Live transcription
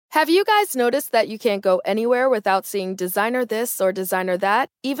Have you guys noticed that you can't go anywhere without seeing designer this or designer that,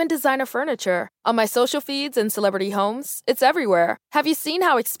 even designer furniture? On my social feeds and celebrity homes, it's everywhere. Have you seen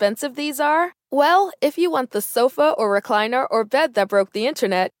how expensive these are? Well, if you want the sofa or recliner or bed that broke the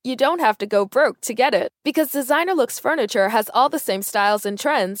internet, you don't have to go broke to get it. Because Designer Looks furniture has all the same styles and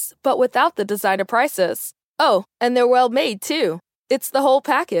trends, but without the designer prices. Oh, and they're well made too. It's the whole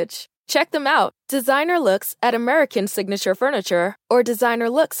package. Check them out. Designer Looks at American Signature Furniture or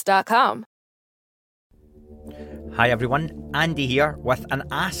designerlooks.com. Hi everyone, Andy here with an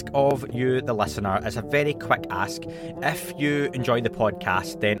ask of you, the listener. It's a very quick ask. If you enjoy the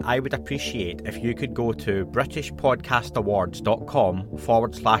podcast, then I would appreciate if you could go to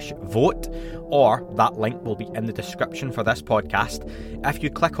britishpodcastawards.com/vote, or that link will be in the description for this podcast. If you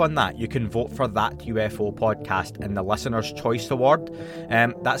click on that, you can vote for That UFO Podcast in the Listener's Choice Award.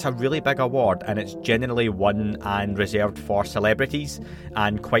 That's a really big award, and it's generally won and reserved for celebrities,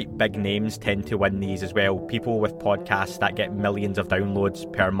 and quite big names tend to win these as well. People with podcasts that get millions of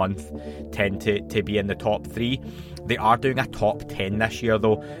downloads per month tend to be in the top 3. They are doing a top 10 this year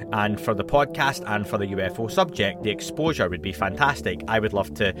though, and for the podcast and for the UFO subject, the exposure would be fantastic. I would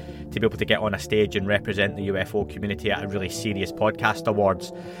love to be able to get on a stage and represent the UFO community at a really serious podcast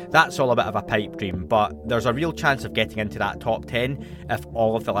awards. That's all a bit of a pipe dream, but there's a real chance of getting into that top 10 if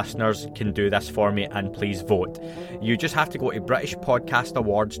all of the listeners can do this for me, and please vote. You just have to go to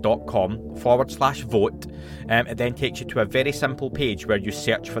britishpodcastawards.com/vote. It then takes you to a very simple page where you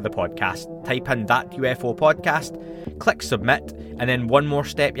search for the podcast. Type in That UFO Podcast, click submit, and then one more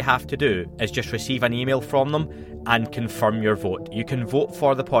step you have to do is just receive an email from them and confirm your vote. You can vote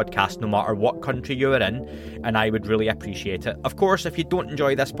for the podcast no matter what country you are in, and I would really appreciate it. Of course, if you don't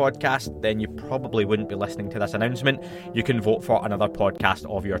enjoy this podcast, then you probably wouldn't be listening to this announcement. You can vote for another podcast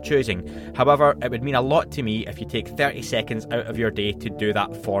of your choosing. However, it would mean a lot to me if you take 30 seconds out of your day to do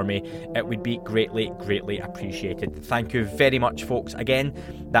that for me. It would be greatly, greatly appreciated. Thank you very much, folks. Again,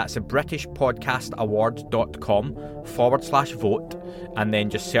 that's britishpodcastawards.com/vote, and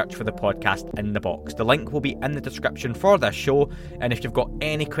then just search for the podcast in the box. The link will be in the description for this show, and if you've got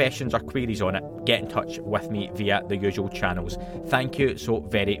any questions or queries on it, get in touch with me via the usual channels. Thank you so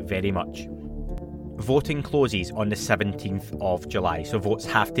very, very much. Voting closes on the 17th of July, so votes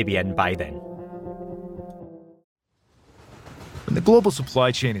have to be in by then. When the global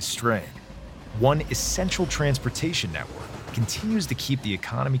supply chain is strained, one essential transportation network continues to keep the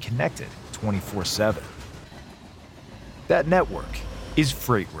economy connected 24/7. That network is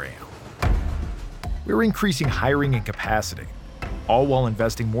Freight Rail. We're increasing hiring and capacity, all while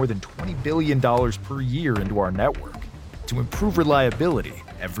investing more than $20 billion per year into our network to improve reliability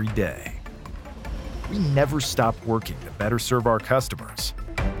every day. We never stop working to better serve our customers,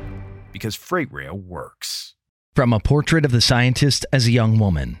 because Freight Rail works. From A Portrait of the Scientist as a Young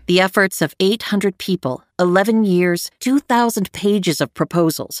Woman. The efforts of 800 people, 11 years, 2,000 pages of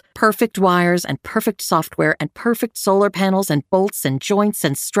proposals, perfect wires and perfect software and perfect solar panels and bolts and joints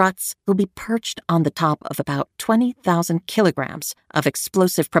and struts will be perched on the top of about 20,000 kilograms of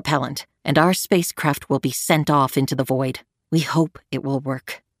explosive propellant, and our spacecraft will be sent off into the void. We hope it will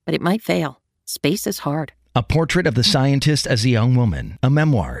work, but it might fail. Space is hard. A Portrait of the Scientist as a Young Woman, a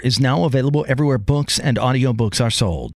memoir, is now available everywhere books and audiobooks are sold.